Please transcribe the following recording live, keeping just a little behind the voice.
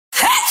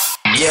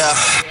Yeah.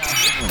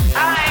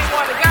 I ain't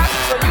want to gossip,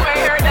 so you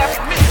ain't heard that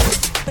from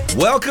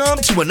me. Welcome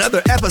to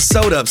another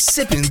episode of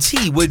Sippin'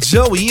 Tea with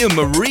Joey and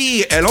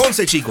Marie. El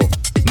Once, chico.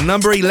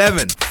 Number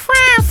 11.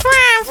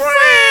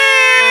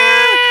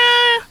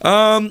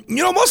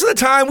 Most of the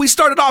time we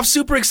started off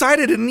super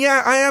excited, and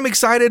yeah, I am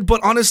excited, but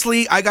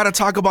honestly, I gotta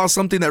talk about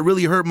something that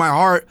really hurt my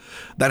heart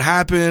that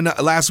happened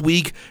last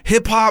week.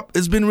 Hip-hop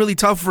has been really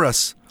tough for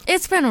us.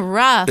 It's been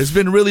rough. It's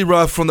been really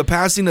rough, from the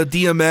passing of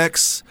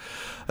DMX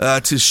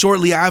to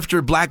shortly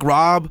after Black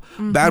Rob,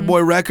 Bad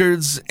Boy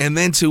Records, and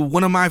then to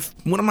one of my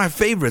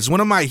favorites, one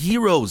of my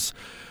heroes,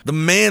 the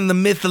man, the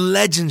myth, the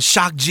legend,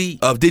 Shock G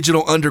of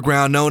Digital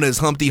Underground, known as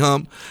Humpty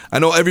Hump. I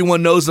know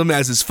everyone knows him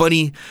as his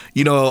funny,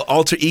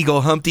 alter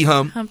ego, Humpty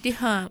Hump. Humpty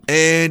Hump.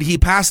 And he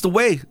passed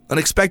away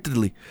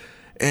unexpectedly.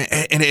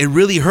 And it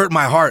really hurt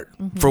my heart.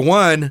 For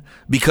one,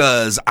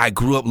 because I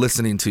grew up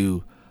listening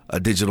to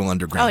Digital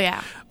Underground. Oh,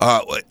 yeah.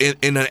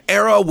 In an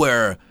era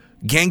where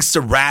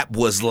gangster rap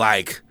was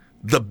like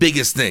the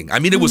biggest thing. I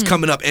mean, it was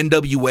coming up,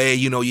 NWA,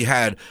 you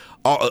had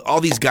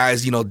all these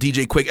guys,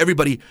 DJ Quick,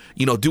 everybody,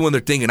 doing their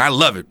thing, and I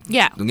love it.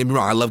 Yeah. Don't get me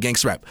wrong, I love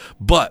gangster rap.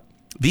 But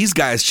these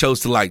guys chose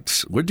to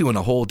we're doing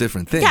a whole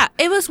different thing. Yeah,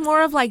 it was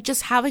more of like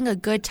just having a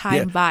good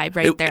time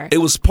vibe there. It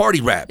was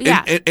party rap.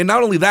 Yeah. And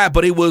not only that,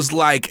 but it was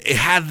like, it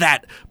had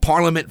that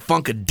Parliament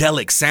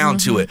Funkadelic sound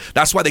to it.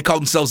 That's why they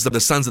called themselves the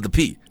Sons of the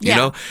P, you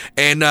know?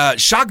 And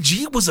Shock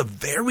G was a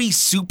very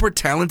super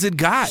talented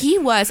guy. He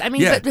was. I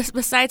mean, but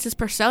besides his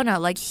persona,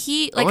 I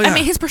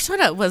mean, his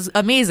persona was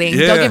amazing.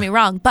 Yeah. Don't get me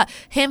wrong. But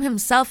him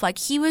himself,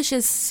 he was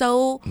just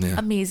so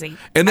amazing.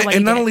 And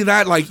not only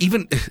that,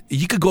 even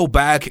you could go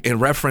back and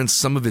reference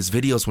some of his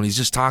videos when he's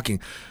just talking.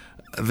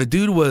 The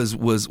dude was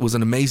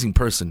an amazing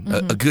person,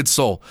 a good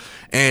soul,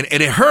 and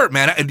it hurt,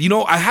 man. And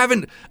I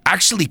haven't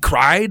actually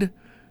cried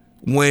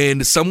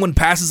when someone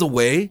passes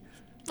away.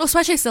 Well,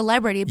 especially a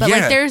celebrity, but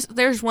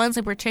there's ones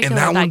in particular and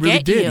that one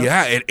really did. You.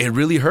 Yeah, it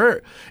really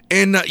hurt.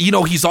 And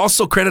he's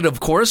also credited, of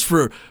course,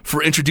 for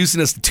introducing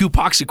us to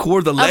Tupac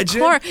Shakur, the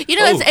legend. Of course,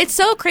 it's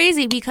so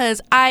crazy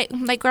because I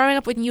growing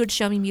up when you would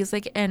show me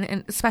music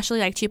and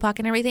especially Tupac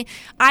and everything,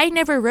 I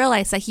never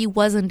realized that he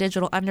was in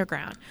Digital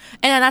Underground,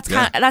 and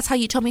that's how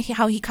you told me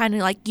how he kind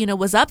of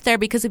was up there,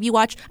 because if you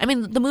watch, I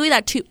mean, the movie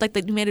that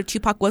they made of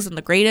Tupac wasn't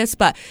the greatest,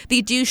 but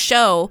they do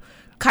show.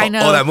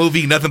 That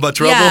movie, Nothing But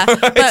Trouble. Yeah,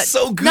 It's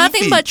so goofy.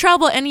 Nothing But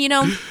Trouble, and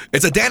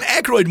it's a Dan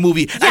Aykroyd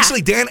movie. Yeah.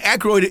 Actually, Dan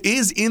Aykroyd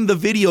is in the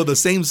video, the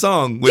same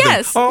song. With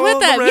them.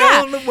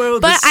 The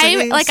world, but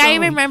I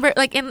remember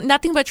in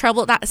Nothing But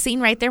Trouble, that scene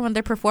right there when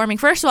they're performing.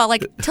 First of all,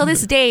 till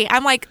this day,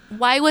 I'm like,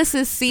 why was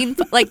this scene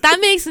that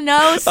makes no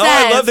sense? Oh,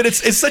 I love it.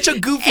 It's such a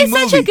goofy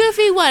movie. It's such a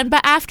goofy one. But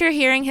after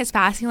hearing his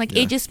passing,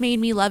 it just made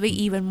me love it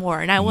even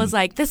more. And I was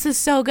like, this is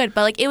so good.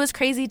 But it was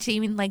crazy to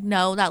even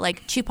know that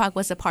Tupac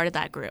was a part of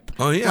that group.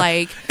 Oh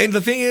yeah. And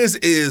the thing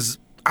is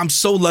I'm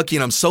so lucky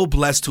and I'm so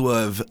blessed to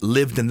have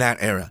lived in that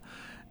era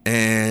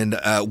and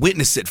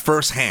witnessed it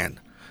firsthand.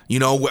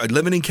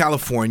 Living in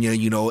California,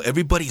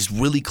 everybody's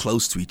really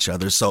close to each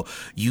other. So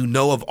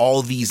of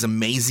all these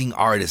amazing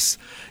artists.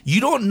 You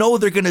don't know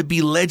they're going to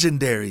be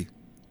legendary,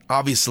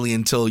 obviously,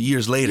 until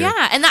years later.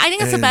 Yeah, and I think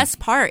that's the best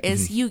part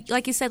is you,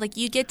 like you said,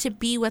 you get to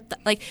be with,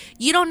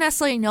 you don't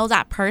necessarily know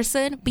that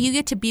person, but you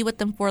get to be with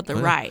them for the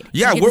ride.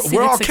 Yeah,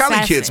 we're all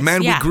Cali kids,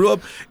 man. Yeah. We grew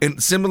up in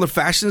similar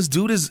fashions.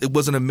 Dude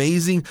was an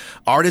amazing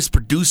artist,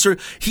 producer.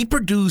 He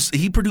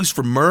produced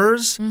for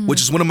Murs,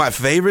 which is one of my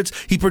favorites.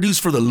 He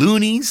produced for the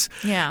Loonies.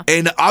 Yeah.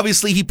 And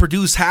obviously he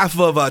produced half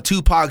of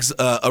Tupac's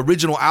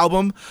original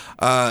album.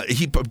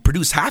 He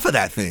produced half of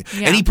that thing.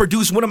 Yeah. And he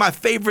produced one of my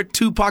favorite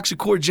Tupac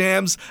Shakur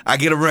jams, I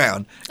Get Around.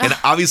 And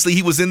obviously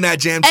he was in that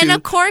jam too. And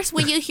of course,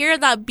 when you hear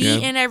that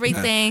beat and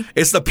everything,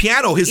 it's the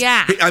piano.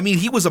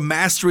 He was a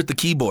master at the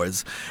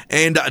keyboards,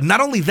 and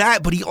not only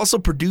that, but he also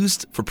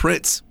produced for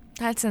Prince.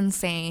 That's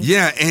insane.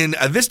 Yeah, and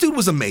this dude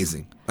was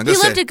amazing. He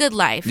lived a good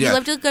life. Yeah. He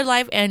lived a good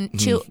life, and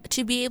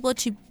to be able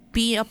to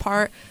be a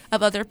part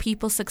of other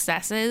people's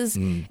successes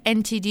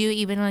and to do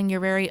even on your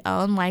very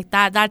own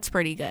that's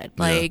pretty good.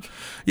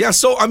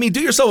 So I mean,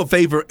 do yourself a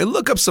favor and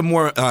look up some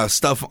more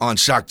stuff on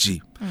Shock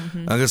G.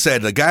 Like I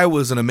said, the guy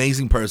was an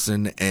amazing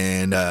person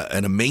and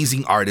an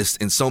amazing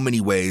artist in so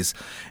many ways.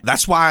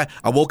 That's why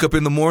I woke up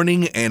in the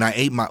morning and I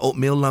ate my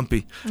oatmeal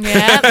lumpy.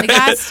 Yeah, I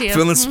got to.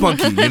 Feeling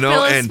spunky,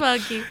 Feeling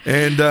spunky.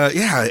 And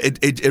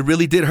it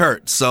really did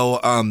hurt. So,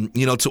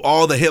 to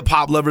all the hip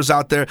hop lovers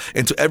out there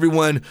and to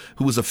everyone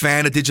who was a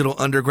fan of Digital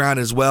Underground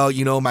as well,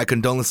 my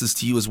condolences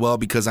to you as well,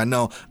 because I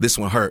know this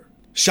one hurt.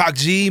 Shock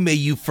G, may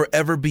you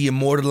forever be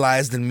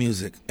immortalized in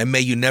music and may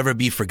you never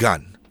be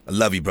forgotten. I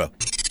love you, bro.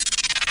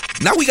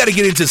 Now we got to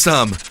get into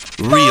some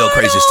real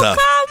crazy stuff.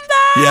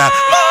 Yeah.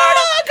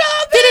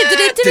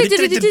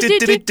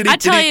 I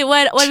tell you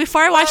what,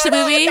 before I watched the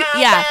movie,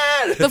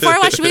 before I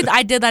watched the movie,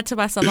 I did that to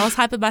myself. I was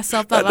hyping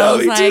myself up. know, I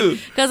was me too.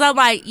 because I'm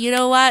like, you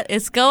know what?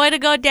 It's going to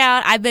go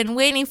down. I've been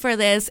waiting for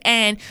this.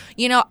 And,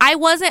 I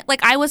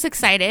was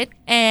excited.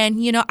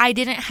 And, I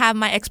didn't have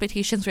my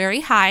expectations very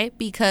high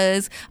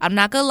because I'm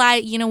not going to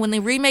lie, when they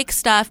remake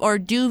stuff or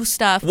do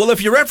stuff. Well,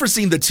 if you're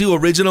referencing the two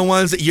original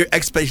ones, your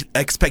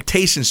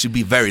expectations should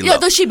be very low. Yeah,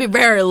 those should be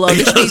very low.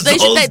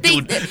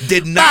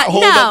 Did not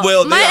hold up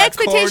well. My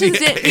expectations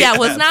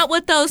was not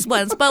with those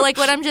ones. But like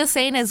what I'm just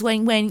saying is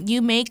when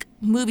you make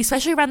movies,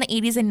 especially around the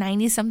 80s and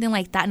 90s, something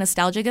like that,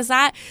 nostalgic as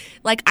that,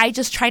 like I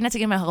just try not to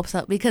get my hopes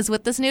up because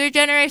with this newer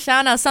generation, I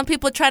don't know, some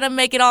people try to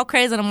make it all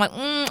crazy and I'm like,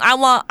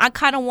 I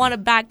kind of want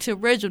it back to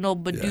original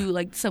but do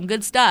like some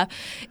good stuff.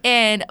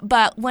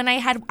 But when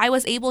I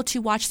was able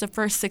to watch the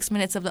first 6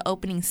 minutes of the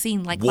opening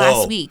scene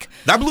last week.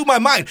 That blew my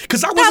mind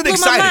because I wasn't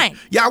excited.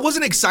 Yeah, I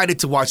wasn't excited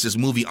to watch this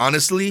movie,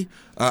 honestly.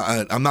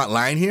 I'm not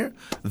lying here.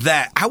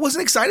 That I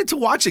wasn't excited to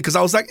watch it because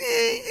I was like,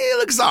 it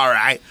looks all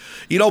right.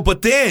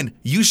 But then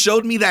you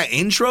showed me that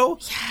intro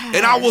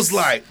and I was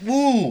like,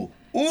 ooh,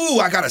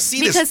 I gotta see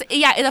this.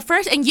 Because the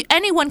first, and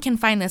anyone can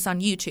find this on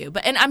YouTube,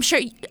 and I'm sure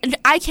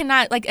I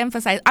cannot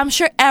emphasize. I'm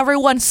sure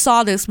everyone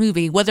saw this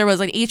movie, whether it was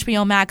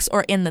HBO Max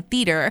or in the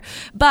theater.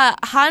 But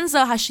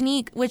Hanzo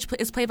Hashini, which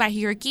is played by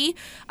Hiroki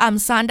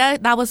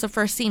Sanda, that was the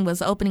first scene, was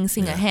the opening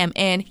scene of him,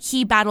 and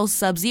he battles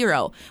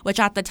Sub-Zero, which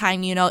at the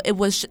time, it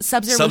was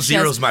Sub-Zero.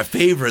 Sub-Zero's my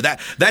favorite.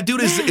 That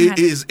dude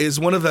is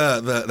one of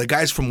the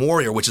guys from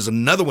Warrior, which is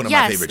another one of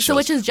my favorite shows. So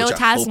which is Joe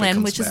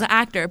Taslim, which is the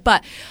actor.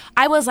 But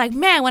I was like,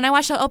 man, when I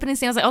watched the opening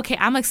scene, I was like, okay,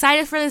 I'm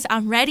excited for this.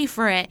 I'm ready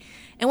for it.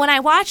 And when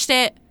I watched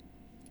it,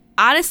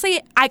 honestly,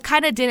 I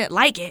kind of didn't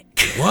like it.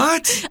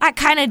 What? I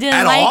kind of didn't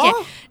At like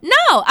all? it.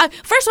 No.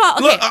 First of all,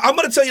 okay. Look, I'm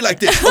gonna tell you like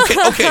this.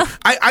 Okay.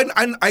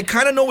 I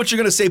kind of know what you're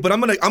gonna say, but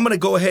I'm gonna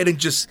go ahead and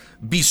just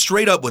be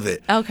straight up with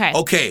it.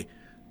 Okay.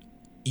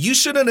 You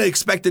shouldn't have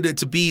expected it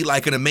to be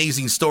like an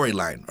amazing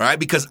storyline, all right?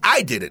 Because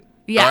I didn't.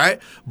 Yeah. All right.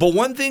 But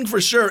one thing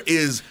for sure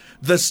is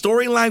the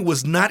storyline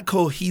was not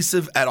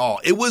cohesive at all.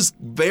 It was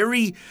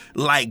very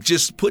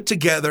just put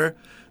together.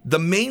 The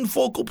main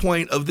focal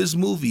point of this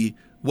movie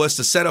was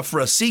to set up for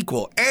a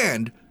sequel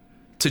and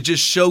to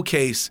just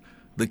showcase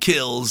the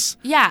kills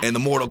and the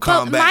Mortal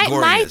Kombat glorious.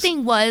 My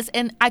thing was,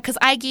 because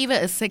I gave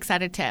it a 6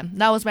 out of 10.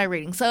 That was my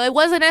rating. So it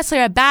wasn't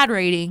necessarily a bad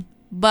rating.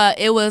 But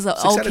it was okay.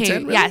 6 out of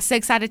 10, really? Yeah,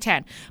 6 out of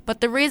 10. But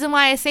the reason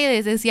why I say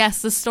this is,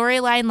 yes, the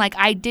storyline,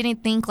 I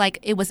didn't think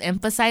it was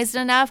emphasized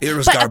enough. It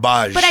was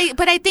garbage.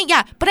 But I think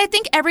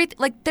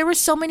there were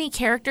so many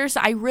characters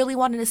that I really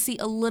wanted to see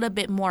a little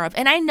bit more of.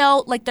 And I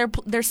know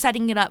they're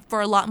setting it up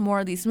for a lot more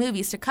of these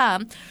movies to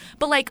come.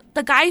 But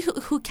the guy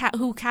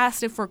who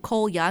casted for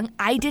Cole Young,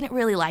 I didn't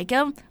really like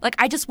him.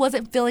 I just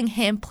wasn't feeling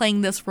him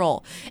playing this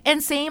role.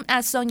 And same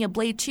as Sonya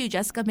Blade too,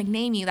 Jessica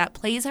McNamee that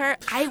plays her.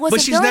 I wasn't.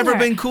 But she's never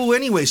been cool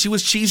anyway. She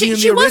was cheesy in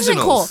the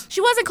originals.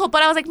 She wasn't cool,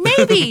 but I was like,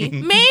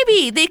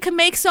 maybe they could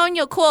make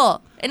Sonya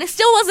cool. And it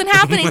still wasn't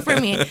happening for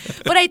me.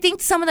 But I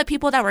think some of the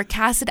people that were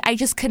casted, I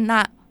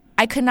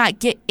could not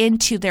get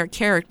into their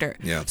character.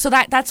 Yeah. So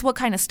that's what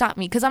kind of stopped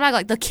me. Because I'm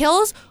not the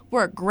kills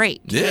were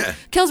great. Yeah.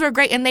 Kills were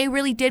great. And they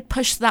really did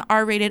push the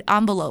R-rated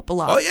envelope a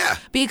lot. Oh, yeah.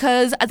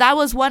 Because that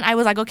was one I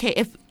was like, okay,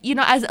 if,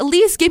 at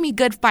least give me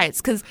good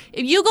fights. Because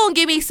if you going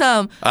to give me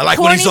some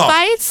corny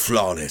fights.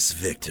 Flawless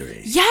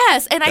victory.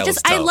 Yes. And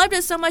I loved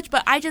it so much.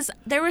 But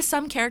there were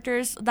some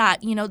characters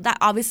that, that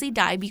obviously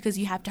die because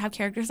you have to have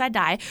characters that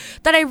die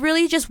that I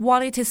really just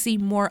wanted to see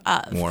more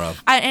of.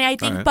 And I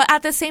think, but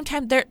at the same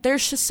time,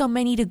 there's just so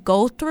many to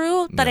go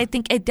through that I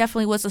think it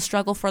definitely was a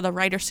struggle for the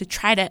writers to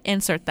try to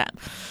insert them.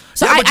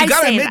 So but you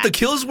gotta admit, the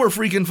kills were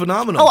freaking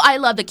phenomenal. Oh, I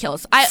love the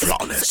kills.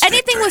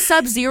 Anything with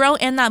Sub-Zero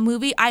in that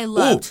movie, I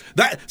loved.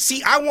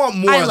 I want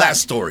more of that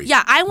story.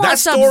 Yeah, I want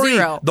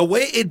Sub-Zero. The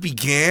way it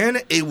began,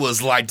 it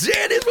was like,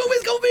 damn, this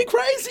movie's gonna be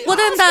crazy. Well,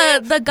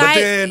 then the guy, but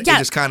then it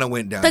just kind of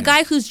went down. The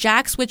guy who's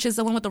Jax, which is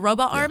the one with the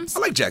robot arms. I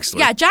like Jax.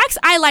 Yeah, Jax,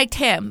 I liked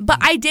him, but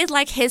I did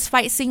like his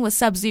fight scene with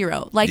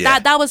Sub-Zero.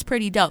 That was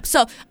pretty dope.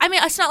 So I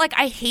mean, it's not like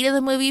I hated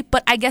the movie,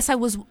 but I guess I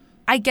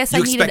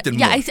needed.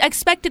 Yeah, I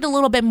expected a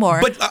little bit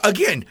more. But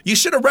again, you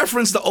should have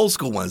referenced the old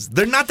school ones.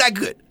 They're not that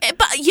good.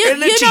 But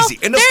and they're cheesy.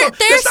 And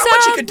there's not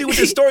much you can do with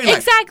the storyline.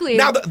 Exactly.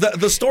 Now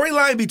the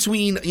storyline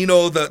between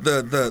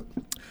the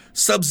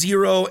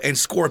Sub-Zero and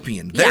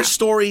Scorpion, their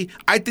story,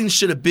 I think,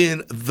 should have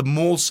been the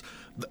most.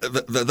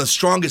 The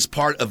strongest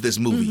part of this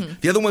movie. Mm-hmm.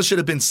 The other one should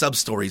have been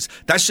sub-stories.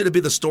 That should have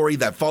been the story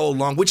that followed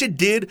along, which it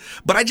did,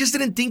 but I just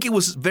didn't think it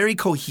was very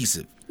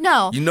cohesive.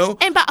 No.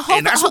 And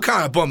that's what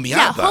kind of bummed me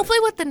out. Hopefully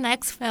with the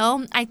next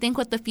film, I think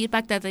with the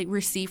feedback that they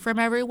receive from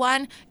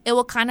everyone, it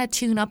will kind of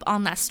tune up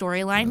on that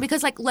storyline.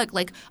 Because,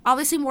 look,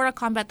 obviously Mortal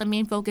Kombat, the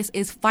main focus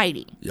is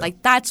fighting. Yeah.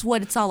 That's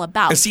what it's all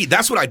about. And see,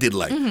 that's what I did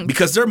like. Mm-hmm.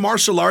 Because their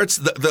martial arts,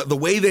 the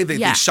way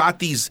they shot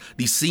these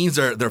scenes,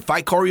 their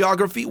fight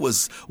choreography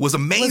was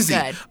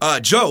amazing.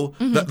 Joe,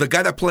 the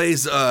guy that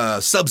plays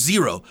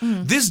Sub-Zero,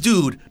 this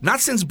dude, not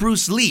since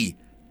Bruce Lee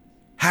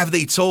have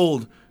they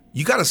told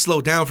you got to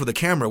slow down for the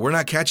camera. We're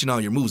not catching all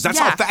your moves. That's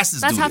how fast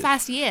this dude is. That's how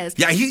fast he is.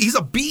 Yeah, he's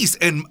a beast,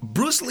 and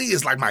Bruce Lee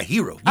is like my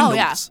hero.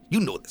 You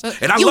know this.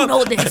 And I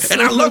love this.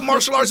 And I love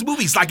martial arts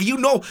movies. Like you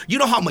know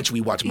how much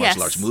we watch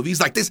martial arts movies.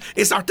 Like this,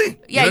 it's our thing.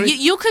 Yeah, you know what I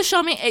mean? you could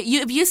show me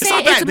if you say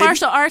it's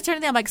martial arts or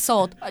anything. I'm like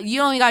sold.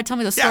 You only gotta tell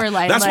me the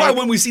storyline. That's why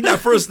when we see that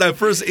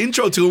first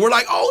intro to it, we're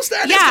like, oh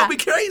snap, that's gonna be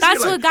crazy.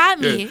 That's what got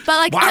me.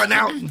 But like,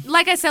 now,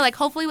 like I said, like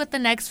hopefully with the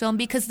next film,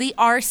 because they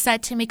are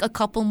set to make a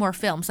couple more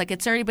films. Like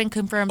it's already been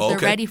confirmed. They're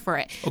ready for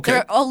it. Okay.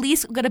 They're at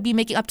least going to be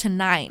making up to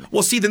 9.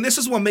 Well, see, then this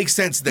is what makes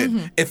sense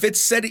then. If it's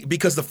set,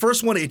 because the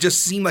first one, it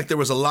just seemed like there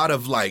was a lot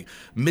of like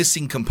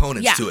missing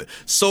components to it.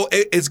 So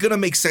it's going to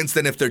make sense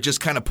then if they're just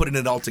kind of putting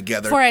it all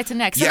together. For it to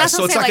next. Yeah,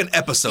 so it's like an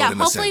episode in a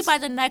sense. Hopefully by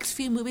the next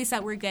few movies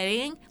that we're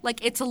getting,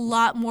 like it's a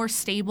lot more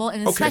stable,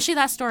 and especially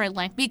that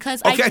storyline.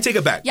 Because I take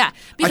it back. Yeah.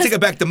 I take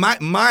it back.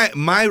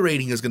 My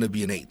rating is going to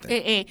be an 8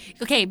 then.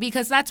 Okay,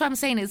 because that's what I'm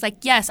saying is like,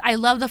 yes, I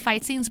love the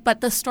fight scenes,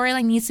 but the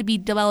storyline needs to be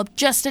developed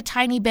just a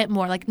tiny bit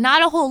more. Like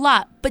not a whole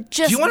lot, but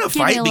just. Do you want to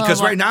fight?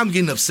 Because right now I'm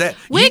getting upset.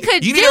 You need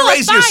to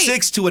raise your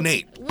 6 to an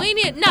 8.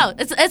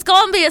 It's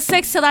going to be a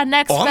 6 to that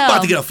next film. I'm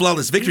about to get a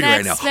flawless victory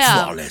right now.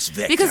 Flawless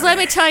victory. Because let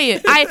me tell you,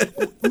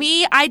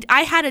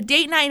 I had a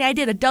date night and I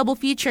did a double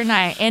feature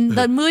night. And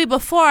the movie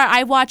before,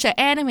 I watched an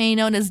anime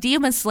known as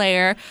Demon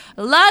Slayer.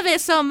 Love it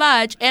so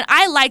much. And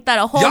I like that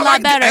a whole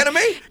lot better. Anime?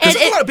 Because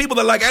there's a lot of people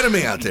that like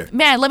anime out there.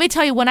 Man, let me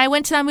tell you, when I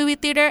went to that movie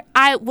theater,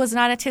 I was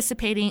not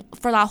anticipating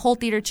for that whole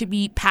theater to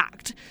be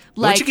packed.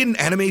 Weren't you getting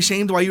anime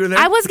shamed while you were there?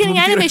 I was getting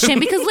anime shamed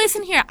because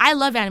listen here, I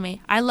love anime.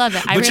 I love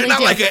it. But you're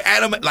not like an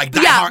anime, like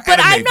diehard but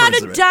anime I'm not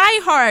person, a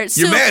diehard.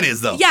 So, your man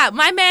is though. Yeah,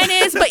 my man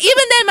is. But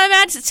even then, my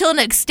man's to an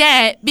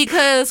extent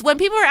because when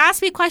people are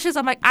asking me questions,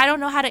 I'm like, I don't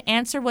know how to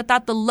answer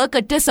without the look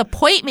of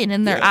disappointment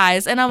in their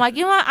eyes, and I'm like,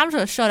 you know what? I'm just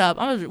gonna shut up.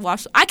 I'm gonna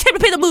watch. I can't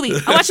repeat the movie.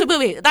 I watched the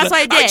movie. That's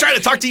what I did. I'm trying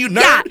to talk to you,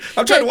 nerd. Yeah.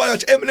 I'm trying to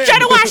watch Eminem.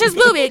 Trying to watch this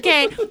movie,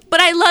 okay?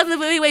 But I love the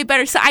movie way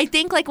better. So I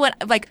think what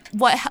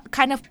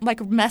kind of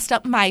like messed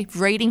up my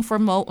rating for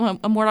Mortal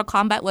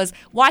Kombat was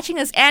watching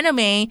this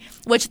anime,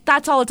 which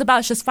that's all it's about.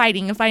 It's just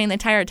fighting and fighting the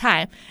entire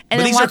time. And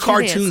but then these are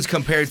cartoons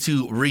compared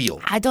to real.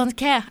 I don't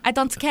care. I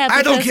don't care.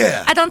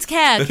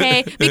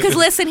 Okay? Because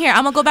listen here,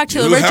 I'm gonna go back to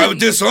the original. original. You have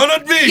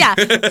dishonored me. Yeah,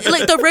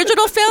 like the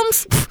original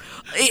films.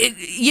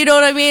 You know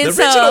what I mean?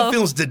 The original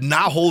films did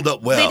not hold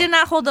up well. They did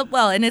not hold up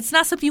well, and it's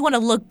not something you want to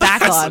look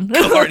back on.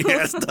 That's some corny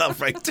ass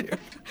stuff right there.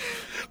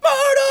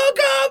 Mortal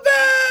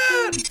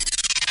Kombat.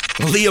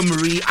 Leah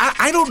Marie,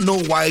 I don't know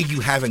why you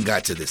haven't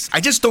got to this.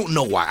 I just don't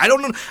know why. I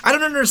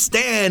don't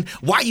understand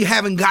why you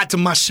haven't got to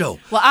my show.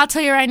 Well, I'll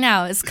tell you right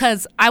now. It's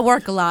because I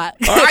work a lot.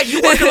 All right,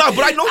 you work a lot,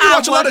 but I know you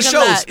watch a lot of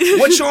shows.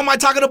 What show am I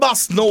talking about?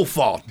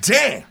 Snowfall.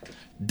 Damn.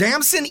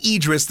 Damson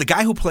Idris, the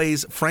guy who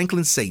plays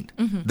Franklin Saint,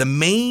 the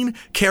main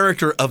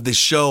character of this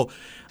show.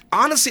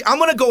 Honestly, I'm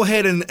going to go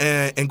ahead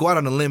and go out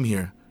on a limb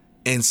here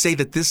and say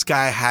that this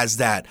guy has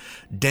that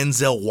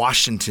Denzel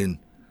Washington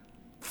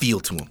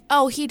feel to him.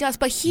 Oh, he does,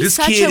 but he's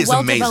such a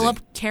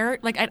well-developed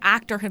character, like an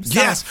actor himself.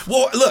 Yes.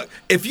 Well, look,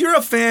 if you're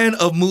a fan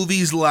of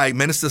movies like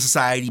Menace to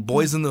Society,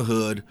 Boys in the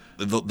Hood,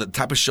 the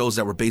type of shows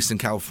that were based in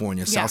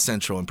California, South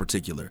Central in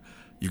particular,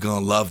 you're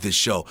going to love this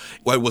show.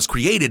 Well, it was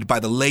created by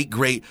the late,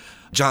 great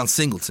John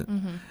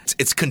Singleton.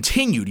 It's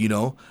continued,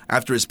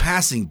 after his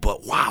passing,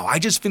 but wow, I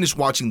just finished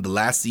watching the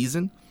last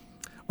season.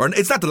 Or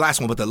it's not the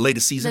last one, but the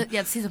latest season.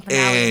 The season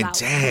finale. And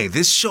dang,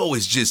 this show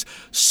is just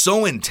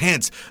so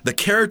intense. The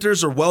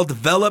characters are well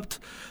developed.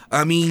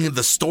 I mean,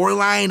 the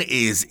storyline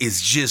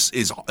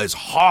is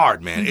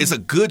hard, man. It's a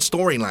good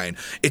storyline.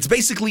 It's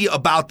basically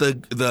about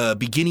the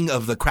beginning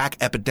of the crack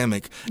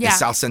epidemic in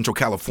South Central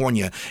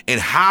California and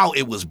how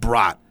it was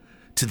brought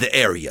to the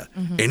area,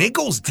 and it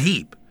goes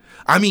deep.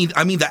 I mean,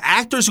 the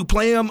actors who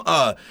play him,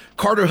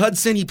 Carter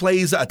Hudson, he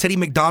plays Teddy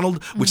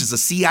McDonald, which is a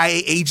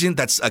CIA agent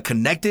that's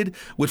connected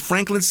with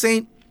Franklin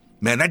Saint.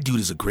 Man, that dude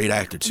is a great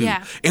actor, too.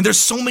 Yeah. And there's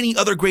so many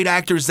other great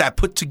actors that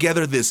put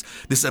together this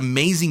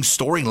amazing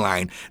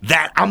storyline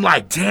that I'm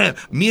like, damn,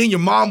 me and your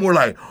mom were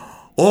like,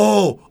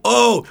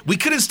 oh, we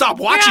couldn't stop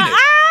watching it.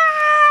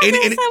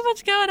 There's so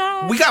much going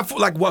on. We got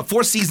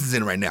 4 seasons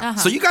in right now.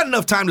 So you got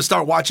enough time to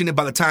start watching it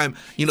by the time,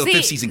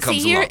 5th season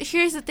comes along.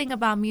 Here's the thing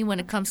about me when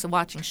it comes to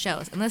watching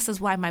shows, and this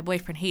is why my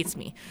boyfriend hates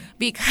me.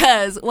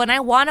 Because when I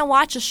want to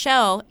watch a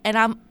show and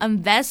I'm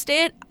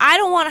invested, I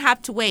don't want to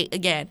have to wait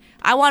again.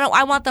 I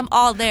want them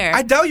all there.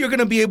 I doubt you're going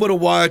to be able to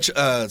watch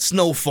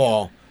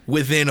Snowfall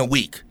within a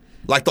week.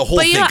 Like the whole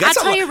thing. I'll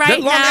tell you right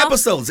now. Long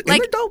episodes.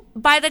 Like, Isn't it dope?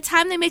 By the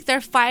time they make their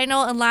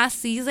final and last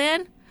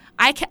season,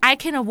 I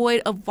can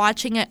avoid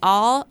watching it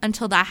all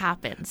until that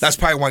happens. That's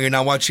probably why you're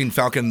not watching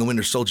Falcon and the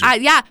Winter Soldier.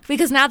 Yeah,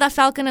 because now that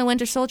Falcon and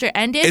Winter Soldier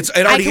ended, it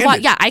already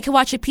ended. I can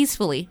watch it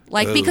peacefully.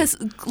 Because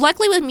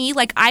luckily with me,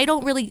 I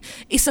don't really,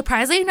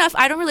 surprisingly enough,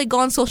 I don't really go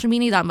on social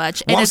media that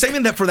much. Well, I'm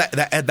saving that for that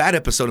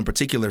episode in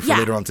particular for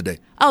later on today.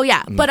 Oh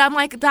yeah, but I'm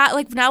like that.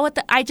 Like now with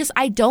I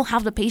don't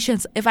have the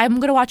patience. If I'm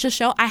gonna watch a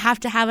show, I have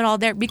to have it all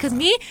there because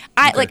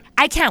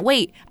I can't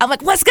wait. I'm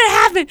like, what's gonna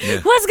happen?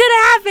 Yeah. What's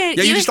gonna happen?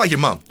 Yeah, you're just like your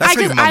mom. That's how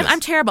your mom is.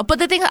 I'm terrible. but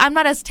the thing, I'm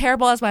not as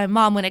terrible as my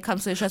mom when it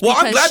comes to the shows. Well,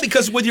 I'm glad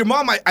because with your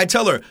mom, I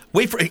tell her,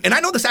 wait for, and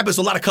I know this happens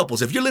to a lot of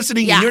couples. If you're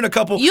listening and you're in a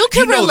couple, you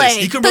can know relate.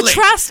 This. You can the relate.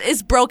 Trust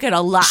is broken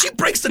a lot. She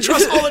breaks the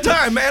trust all the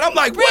time, man. I'm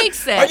like,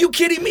 breaks what? It. Are you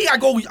kidding me? I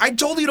go, I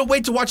told you to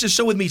wait to watch this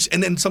show with me,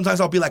 and then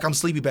sometimes I'll be like, I'm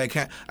sleepy, but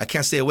I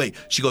can't stay awake.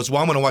 She goes,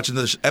 well, I'm gonna watch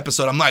another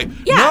episode. I'm like,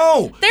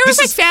 no. There was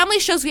like family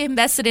shows we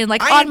invested in,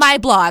 like on my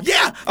blog.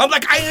 Yeah, I'm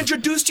like, I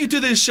introduced you to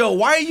this show.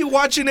 Why are you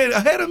watching it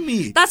ahead of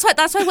me? That's why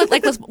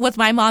with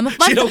my mom.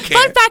 She don't care.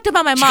 Fun fact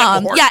about my mom.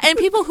 Yeah, and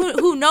people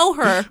who know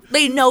her,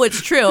 they know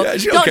it's true. Yeah,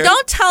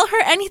 don't tell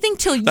her anything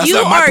till That's you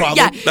not my are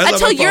problem.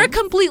 until you're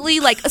completely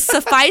like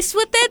sufficed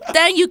with it,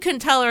 then you can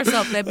tell her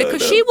something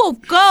because she will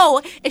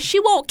go and she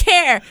won't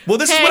care. Well,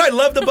 this is what I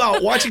loved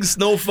about watching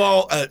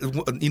Snowfall,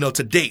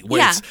 to date,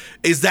 where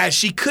is that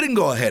she couldn't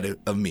go ahead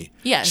of me.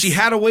 Yes. She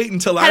had to wait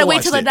until I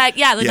watched it.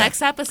 The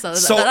next episode.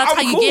 So that's I'm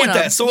how you cool get with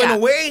them. that. So in a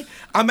way,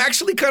 I'm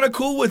actually kind of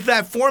cool with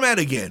that format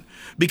again.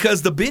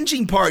 Because the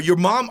binging part, your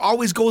mom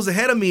always goes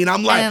ahead of me, and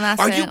I'm like,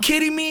 are you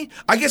kidding me?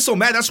 I get so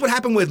mad. That's what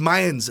happened with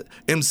Mayan's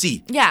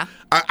MC. Yeah.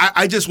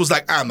 I just was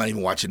like, I'm not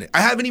even watching it.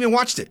 I haven't even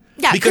watched it.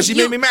 Yeah, because she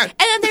made me mad. And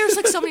then there's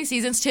like so many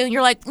seasons too, and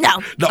you're like, no,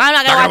 I'm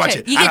not gonna watch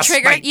it. You get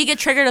triggered. You get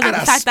triggered of the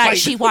fact that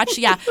she watched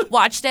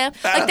them.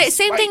 Like the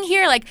same thing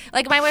here. Like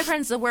my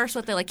boyfriend's the worst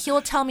with it. Like he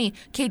will tell me,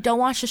 okay, don't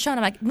watch the show, and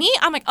I'm like, me?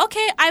 I'm like,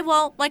 okay, I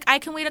will. Like I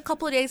can wait a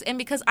couple of days, and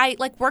because I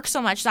like work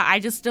so much that I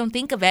just don't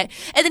think of it.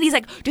 And then he's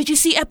like, did you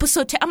see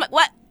episode 10? I'm like,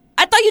 what?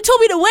 I thought you told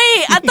me to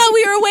wait. I thought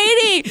we were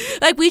waiting.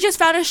 Like we just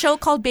found a show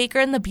called Baker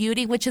and the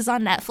Beauty, which is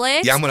on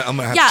Netflix. Yeah, I'm gonna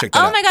have to check that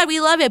out. Oh my God, we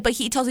love it. But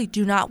he tells me,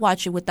 do not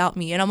watch it without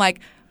me. And I'm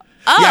like,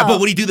 oh. Yeah, but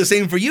would he do the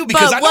same for you?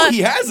 Because I know he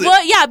has it.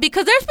 Well, yeah,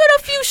 because there's been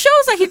a few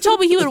shows that he told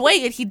me he would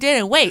wait and he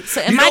didn't wait.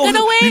 So am I going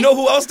to wait? You know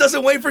who else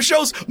doesn't wait for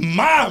shows?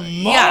 My mom.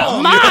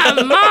 Yeah,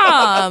 my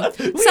mom.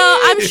 So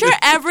I'm sure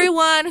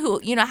everyone who,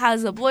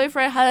 has a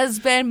boyfriend,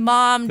 husband,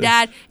 mom,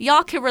 dad,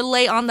 y'all can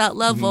relate on that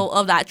level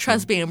of that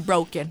trust being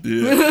broken.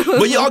 Yeah.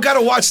 But y'all got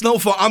to watch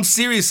Snowfall. I'm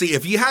seriously,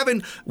 if you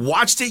haven't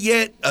watched it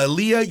yet,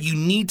 Leah, you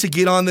need to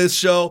get on this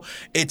show.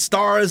 It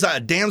stars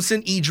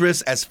Damson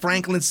Idris as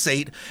Franklin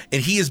Sate,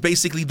 and he is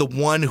basically the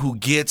one who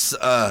gets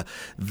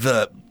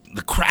the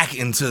crack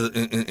into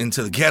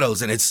the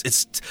ghettos, and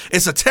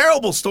it's a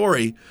terrible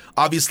story,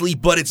 obviously,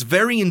 but it's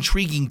very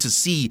intriguing to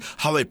see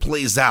how it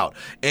plays out.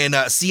 And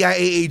CIA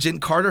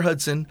agent Carter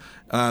Hudson,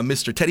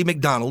 Mr. Teddy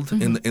McDonald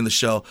in the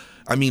show.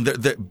 I mean,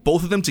 they're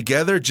both of them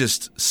together,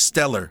 just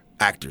stellar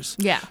actors.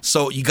 Yeah.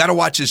 So you got to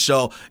watch this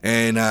show,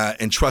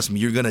 and trust me,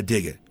 you're gonna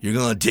dig it. You're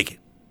gonna dig it.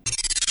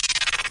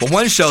 But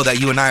one show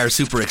that you and I are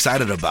super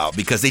excited about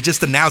because they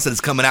just announced that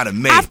it's coming out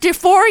in May. After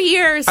 4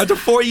 years. After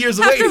 4 years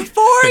of waiting. After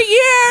 4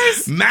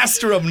 years.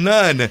 Master of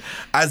None.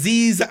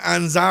 Aziz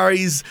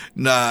Ansari's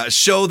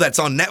show that's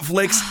on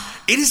Netflix.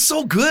 It is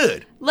so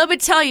good. Let me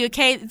tell you,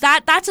 okay,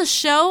 that's a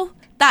show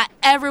that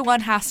everyone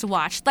has to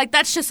watch. Like,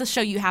 that's just a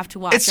show you have to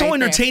watch. It's so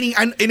entertaining,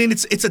 and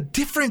it's a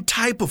different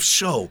type of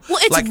show. Well,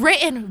 it's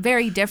written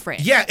very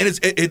different. Yeah, and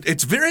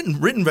it's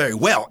written very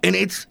well, and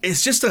it's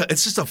just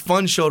a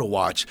fun show to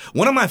watch.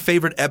 One of my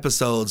favorite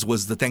episodes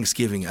was the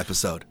Thanksgiving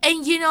episode.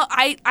 And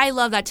I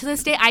love that. To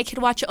this day, I could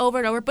watch it over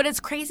and over. But it's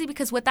crazy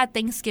because with that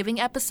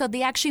Thanksgiving episode,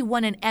 they actually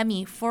won an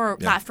Emmy for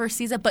that first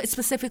season, but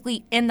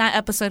specifically in that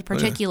episode in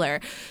particular,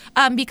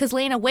 because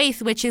Lena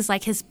Waithe, which is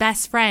like his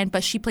best friend,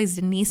 but she plays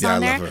Denise on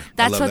there. I love her.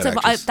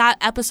 That's that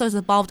episode's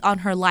evolved on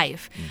her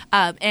life.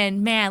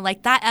 And man,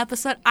 like that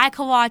episode, I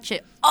could watch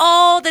it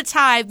all the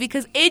time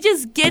because it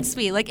just gets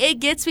me. Like it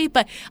gets me,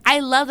 but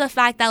I love the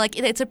fact that like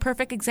it's a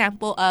perfect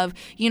example of,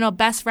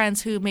 best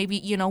friends who maybe,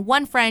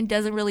 one friend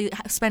doesn't really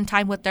spend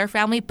time with their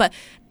family, but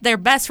their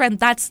best friend,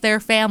 that's their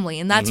family,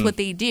 and that's what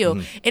they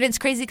do. And it's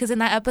crazy because in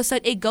that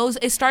episode,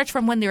 it starts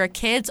from when they were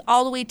kids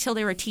all the way till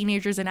they were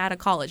teenagers and out of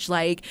college.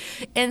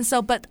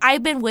 But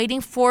I've been waiting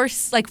for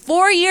like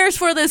 4 years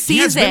for this season.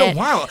 Yeah, it's been a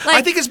while.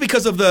 I think it's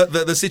because of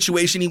the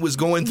situation he was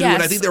going through,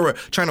 and I think they were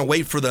trying to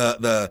wait for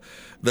the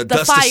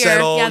dust fire, to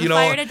settle, the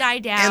fire to die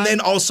down. And then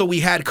also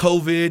we had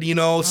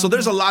COVID, so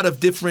there's a lot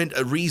of different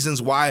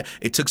reasons why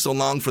it took so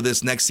long for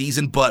this next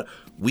season, but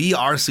we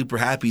are super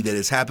happy that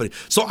it's happening.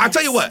 So I'll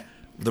tell you what.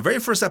 The very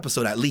first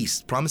episode, at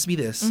least, promise me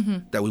this,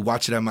 that we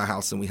watch it at my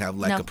house and we have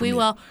like a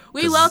premiere.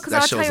 We will, because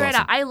I'll tell you right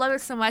now, I love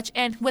it so much.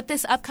 And with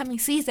this upcoming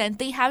season,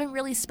 they haven't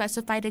really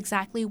specified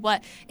exactly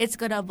what it's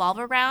going to evolve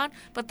around,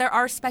 but there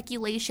are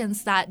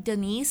speculations that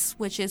Denise,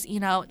 which is,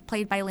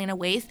 played by Lena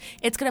Waithe,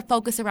 it's going to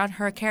focus around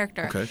her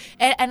character. Okay.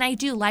 And I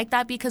do like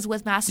that because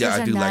with Masters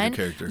of None, like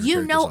her character.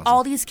 Awesome.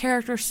 All these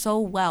characters so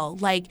well.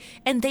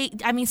 And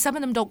some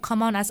of them don't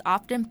come on as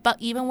often, but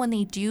even when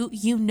they do,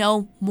 you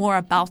know more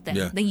about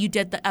them than you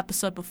did the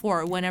episode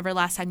before, whenever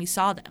last time you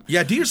saw them.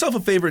 Yeah, do yourself a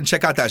favor and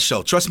check out that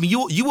show. Trust me,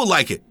 you will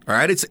like it. All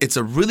right, it's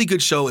a really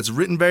good show. It's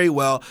written very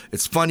well.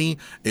 It's funny.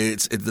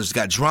 There's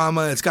got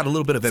drama. It's got a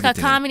little bit of everything. It's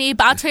got comedy,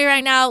 but I'll tell you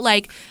right now,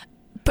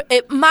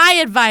 my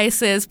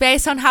advice is,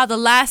 based on how the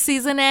last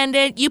season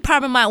ended, you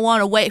probably might want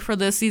to wait for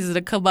this season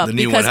to come up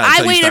because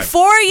I waited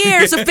 4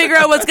 years to figure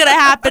out what's going to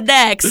happen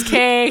next.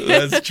 Okay,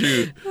 that's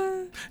true.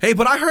 Hey,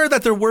 but I heard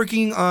that they're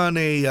working on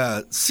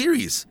a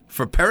series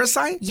for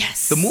Parasite.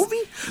 Yes. The movie?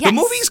 Yes. The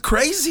movie's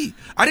crazy.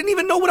 I didn't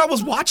even know what I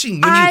was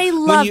watching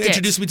when loved you it.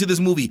 introduced me to this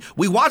movie.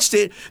 We watched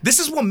it. This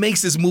is what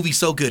makes this movie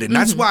so good. And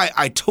that's why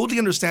I totally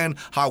understand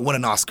how it won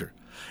an Oscar.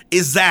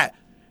 Is that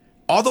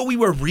although we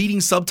were reading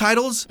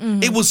subtitles,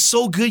 it was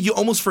so good you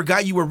almost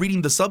forgot you were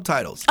reading the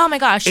subtitles. Oh my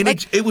gosh. And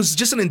like, it was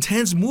just an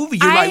intense movie.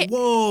 You're like,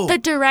 whoa. The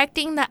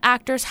directing, the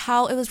actors,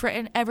 how it was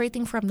written,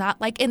 everything from that.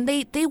 Like, and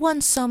they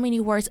won so many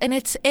awards. And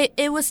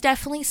it was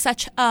definitely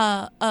such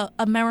a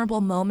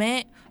memorable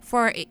moment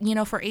for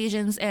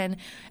Asians and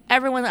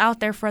everyone out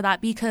there for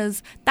that,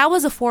 because that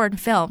was a foreign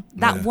film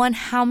that won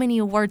how many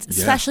awards,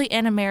 especially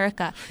in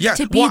America,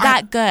 to be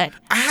that good.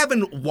 I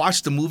haven't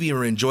watched a movie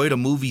or enjoyed a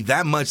movie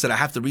that much that I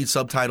have to read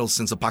subtitles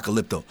since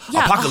Apocalypto.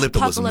 Yeah,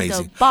 Apocalypto was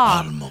amazing.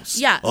 Bomb. Almost.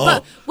 Yeah,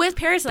 but with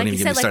Parasite, like you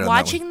said, like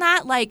watching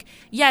that, like,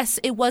 yes,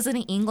 it wasn't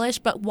in English,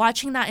 but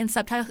watching that in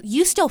subtitles,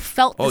 you still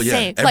felt the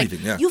same.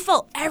 Everything, like, you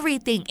felt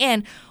everything.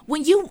 And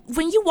when you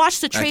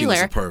watch the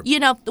trailer,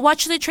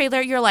 watch the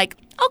trailer, you're like,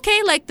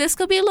 okay, like this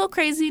could be a little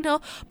crazy,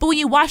 But when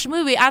you watch the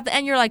movie at the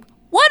end, you're like,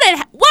 what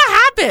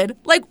happened?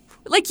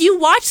 Like you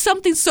watched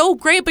something so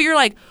great, but you're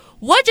like,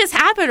 what just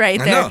happened right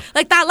there?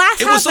 Like that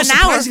last half an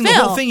hour film. The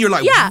whole thing, you're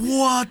like,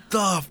 what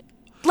the?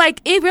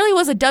 Like, it really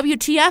was a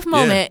WTF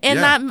moment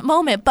that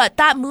moment. But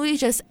that movie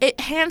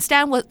hands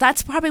down,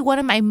 that's probably one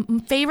of my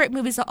favorite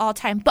movies of all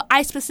time. But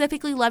I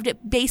specifically loved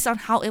it based on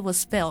how it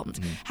was filmed.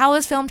 How it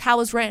was filmed, how it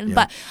was written.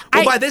 Yeah.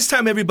 But by this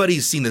time,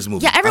 everybody's seen this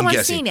movie. Yeah,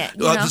 everyone's seen it.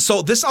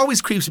 So this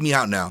always creeps me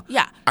out now.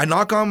 Yeah. I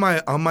knock on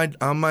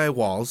my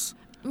walls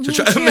to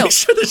try too. to make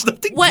sure there's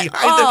nothing behind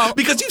them,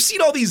 because you've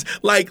seen all these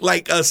like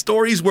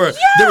stories where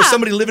there was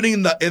somebody living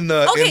in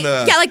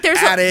the like there's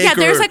attic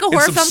there's like a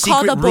horror film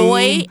called The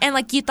Boy, room. and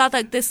like you thought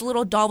that this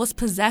little doll was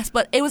possessed,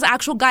 but it was an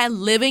actual guy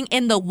living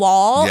in the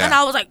wall, and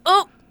I was like,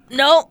 oh.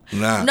 No,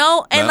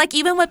 and like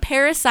even with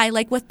Parasite,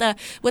 like with the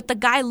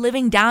guy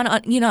living down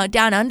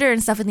under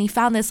and stuff, and he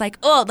found this that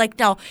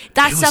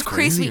stuff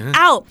creeps me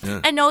out.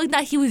 And knowing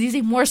that he was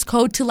using Morse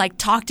code to like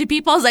talk to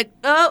people, I was like,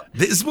 oh,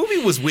 this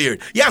movie was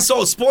weird. Yeah,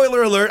 so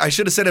spoiler alert, I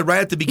should have said it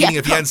right at the beginning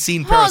if you hadn't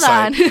seen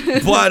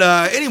Parasite. But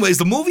anyways,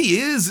 the movie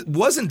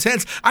was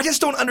intense. I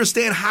just don't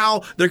understand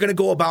how they're gonna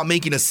go about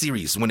making a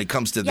series when it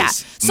comes to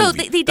this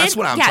movie. They did. That's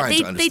what I'm trying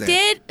to understand. They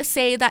did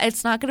say that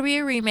it's not gonna be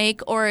a remake,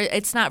 or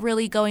it's not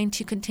really going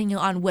to continue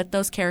on with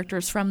those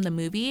characters from the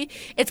movie.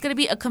 It's going to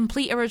be a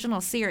complete original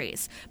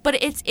series, but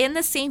it's in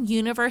the same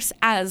universe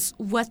as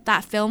what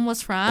that film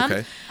was from.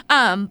 Okay.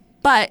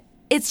 But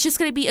it's just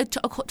going to be a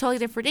totally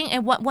different thing.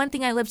 And one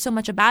thing I loved so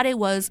much about it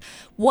was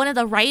one of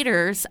the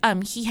writers,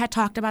 he had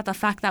talked about the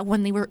fact that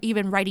when they were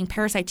even writing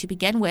Parasite to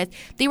begin with,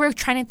 they were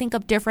trying to think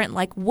of different,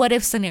 like,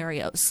 what-if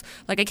scenarios.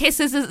 Like, in case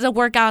this doesn't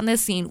work out in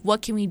this scene,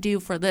 what can we do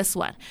for this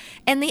one?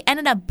 And they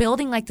ended up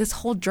building, like, this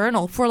whole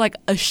journal for, like,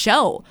 a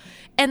show.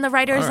 And the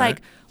writer's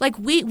like,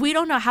 we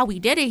don't know how we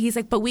did it. He's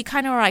like, but we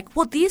kind of were like,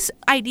 well, these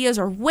ideas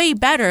are way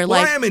better.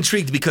 Well, like, I am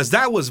intrigued because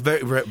that was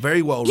very,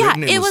 very well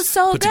written. Yeah, it was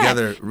so put good.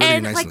 Together really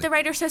and nicely. like the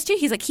writer says too,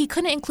 he's like, he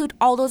couldn't include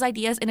all those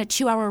ideas in a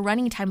 2-hour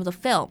running time of the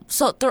film.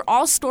 So they're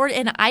all stored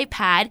in an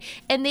iPad,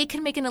 and they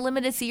can make an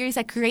unlimited series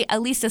that create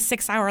at least a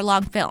 6-hour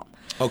long film.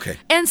 Okay.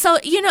 And so,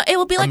 it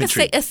will be like a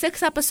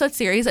 6-episode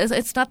series.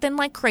 It's nothing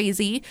like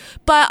crazy,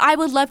 but I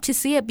would love to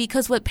see it,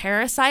 because with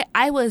Parasite,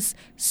 I was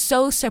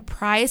so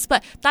surprised.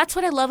 But that's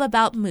what I love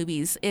about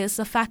movies, is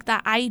the fact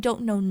that I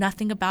don't know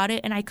nothing about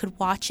it, and I could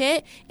watch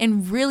it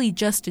and really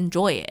just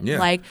enjoy it. Yeah.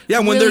 Like,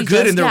 when really they're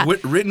good and they're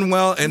written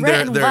well and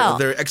well.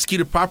 they're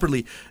executed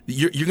properly,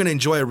 you're going to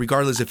enjoy it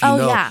regardless if you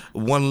know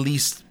one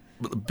least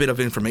bit of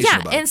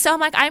information about it. And so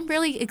I'm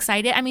really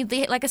excited. I mean,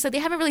 like I said, they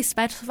haven't really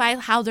specified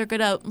how they're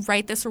gonna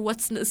write this or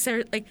what's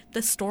necessary, like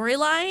the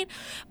storyline.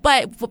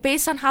 But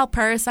based on how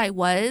Parasite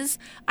was,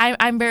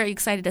 I'm very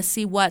excited to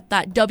see what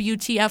that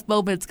WTF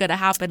moment's gonna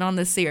happen on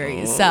this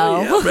series.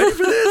 Yeah, ready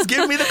for this?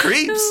 Give me the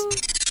creeps.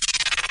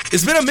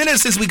 It's been a minute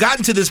since we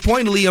got to this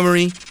point, Leah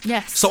Marie.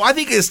 Yes. So I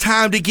think it's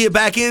time to get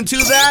back into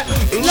that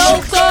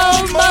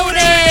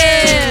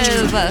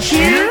locomotive.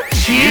 Choo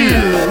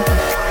choo.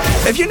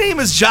 If your name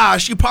is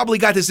Josh, you probably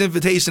got this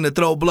invitation to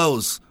throw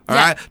blows, all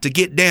right? To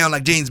get down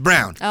like James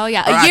Brown. Oh,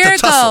 yeah. A year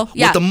ago.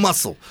 With the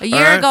muscle. A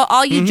year ago,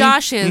 all you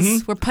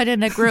Joshes were put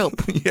in a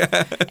group.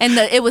 And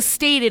it was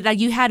stated that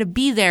you had to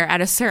be there at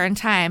a certain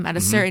time, at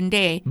a certain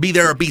day. Be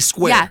there or be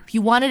square. Yeah. If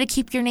you wanted to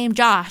keep your name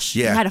Josh,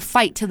 you had to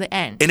fight to the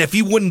end. And if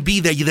you wouldn't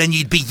be there, then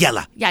you'd be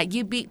Yella. Yeah,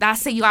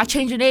 that's it. You got to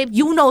change your name.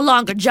 You no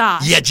longer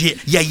Josh. Yeah,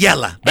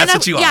 Yella. That's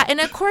what you are. Yeah,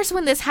 and of course,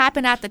 when this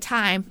happened at the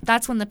time,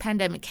 that's when the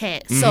pandemic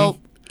hit. So,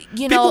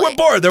 people were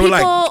bored. They were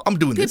like, I'm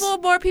doing this. People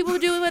were bored. People were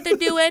doing what they're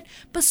doing.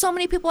 But so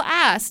many people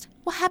asked,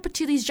 what happened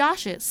to these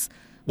Joshes?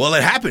 Well,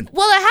 it happened. It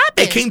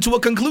happened. It came to a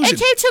conclusion.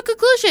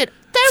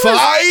 They there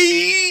was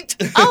Fight!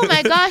 Oh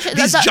my gosh.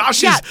 These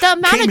Joshes the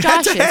amount came of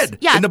Joshes head-to-head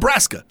in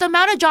Nebraska. The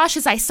amount of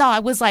Joshes I saw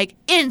was like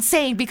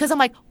insane because I'm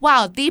like,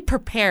 wow, they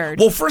prepared.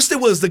 Well, first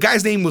the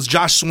guy's name was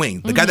Josh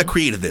Swain, the guy that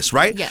created this,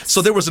 right? Yes.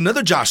 So there was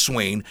another Josh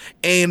Swain,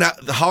 and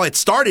how it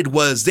started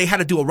was they had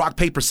to do a rock,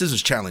 paper,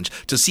 scissors challenge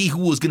to see who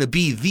was going to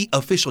be the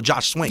official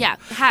Josh Swain. Yeah,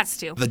 it has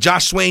to. The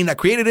Josh Swain that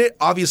created it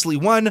obviously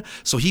won,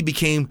 so he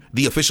became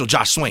the official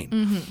Josh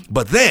Swain.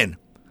 But then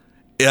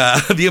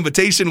the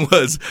invitation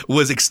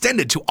was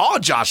extended to all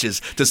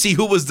Joshes to see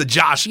who was the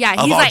Josh Yeah, of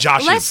he's all like,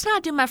 Joshes. let's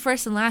not do my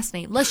first and last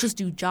name. Let's just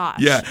do Josh.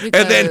 Yeah, and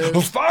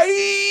then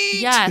fight!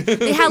 Yeah,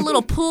 they had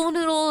little pool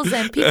noodles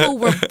and people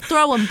were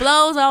throwing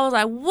blows. I was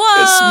like, whoa.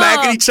 They're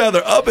smacking each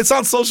other up. It's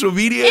on social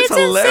media. It's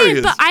hilarious.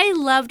 Insane, but I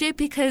loved it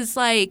because,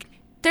 like,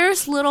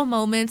 there's little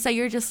moments that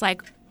you're just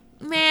like,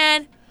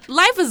 man,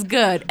 life is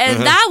good.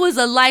 And that was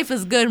a life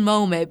is good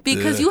moment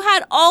because you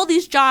had all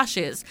these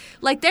Joshes.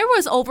 Like, there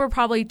was over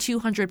probably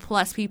 200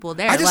 plus people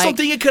there. I just don't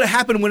think it could have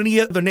happened with any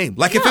other name.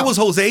 Like, if it was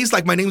Jose's,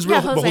 like my name's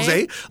real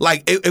Jose,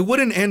 like, it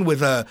wouldn't end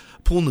with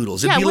pool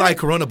noodles. It'd be like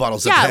Corona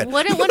bottles at the head.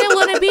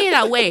 Wouldn't be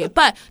that way.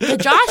 But the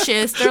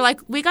Joshes, they're like,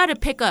 we got to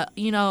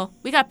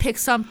pick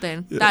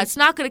something that's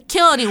not going to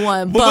kill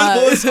anyone.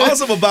 But what's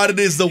awesome about it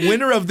is the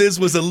winner of this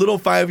was a little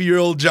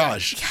 5-year-old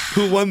Josh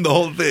who won the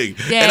whole thing.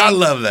 Dang. And I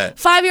love that.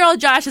 5-year-old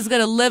Josh is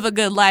going to live a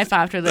good life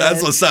after this.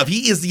 That's what's up.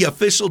 He is the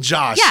official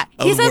Josh. Yeah,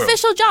 he's the an world.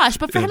 official Josh.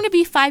 But for him to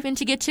be 5 and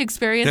to get to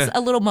experience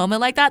a little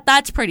moment like that,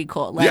 that's pretty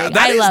cool. Like, that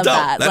I is love dope.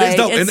 that. That is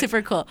dope. It's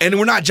super cool. And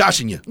we're not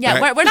joshing you. Yeah,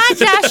 right? we're not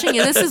joshing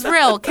you. This is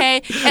real,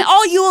 okay? And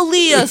all you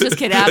Aaliyahs, just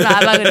kidding. I'm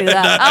not going to do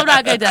that. I'm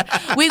not going to do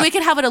that. We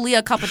can have an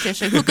Aaliyah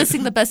competition. Who could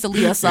sing the best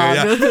Aaliyah song?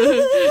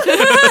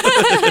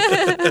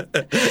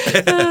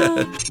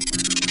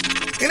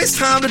 And it's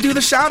time to do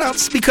the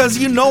shout-outs because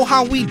you know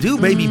how we do,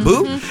 baby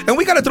boo. And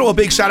we got to throw a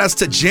big shout-outs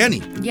to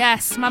Jenny.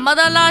 Yes, my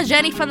mother-in-law,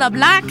 Jenny from the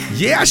Block.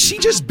 Yeah, she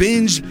just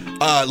binge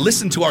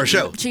listened to our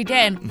show. She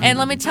did. And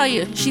let me tell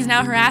you, she's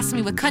now harassing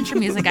me with country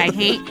music I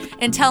hate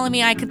and telling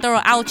me I could throw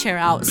an out chair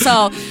out.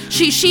 So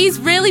she's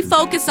really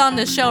focused on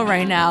the show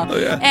right now. Oh,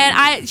 yeah. And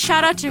I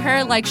shout out to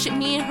her, like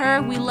me and her,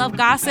 we love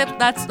gossip.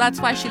 That's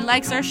why she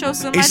likes our show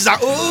so much. And she's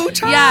like, ooh,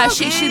 child. Yeah,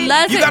 she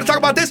loves it. You got to talk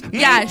about this?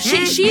 Yeah,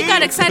 she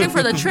got excited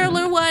for the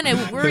Triller one,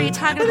 and we're already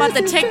talking about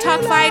the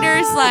TikTok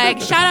fighters. Like,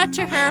 shout out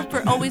to her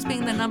for always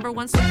being the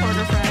 #1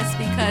 supporter for us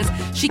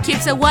because she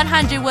keeps it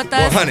 100 with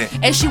us.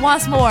 100. And she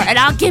wants more, and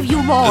I'll give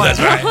you more. That's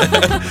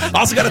right.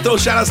 Also got to throw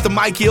shout outs to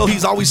Mike Hill.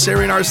 He's always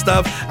sharing our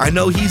stuff. I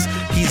know he's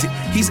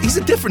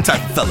a different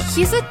type of fella.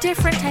 He's a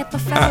different type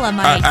of fella,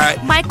 Mike. all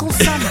right. Michael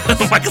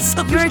Summers. Michael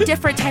Summers. You're a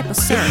different type of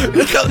sir.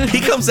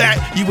 He comes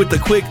at you with the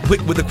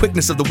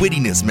quickness of the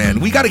wittiness, man.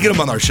 We got to get him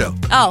on our show.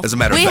 Oh, as a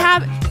matter of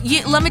fact.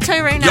 Let me tell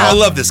you right now. Y'all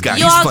love this guy.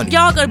 He's funny.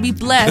 Y'all gonna be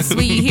blessed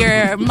when you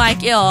hear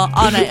Mike Ill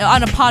on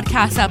a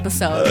podcast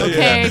episode.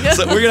 Okay. Yeah.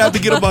 So we're gonna have to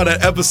get him on an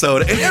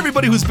episode. And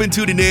everybody who's been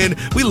tuning in,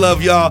 we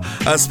love y'all,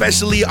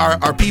 especially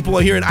our people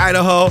here in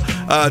Idaho,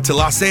 to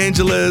Los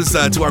Angeles,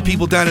 to our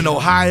people down in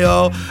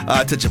Ohio,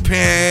 to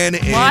Japan,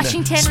 and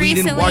Washington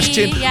Sweden, recently,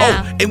 Washington.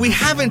 yeah. Oh, and we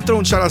haven't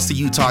thrown shout outs to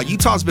Utah.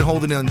 Utah's been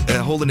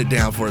holding it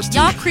down for us too.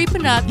 Y'all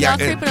creeping up. Yeah,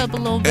 Y'all creeping up a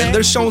little bit. And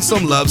they're showing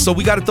some love, so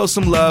we got to throw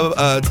some love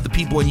to the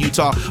people in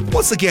Utah.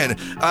 Once again,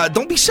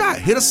 don't be shy.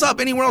 Hit us up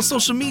anywhere on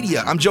social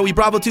media. I'm Joey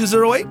Bravo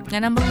 208.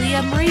 And I'm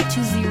Aaliyah Marie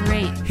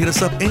 208. Hit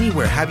us up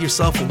anywhere. Have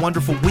yourself a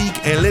wonderful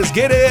week, and let's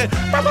get it.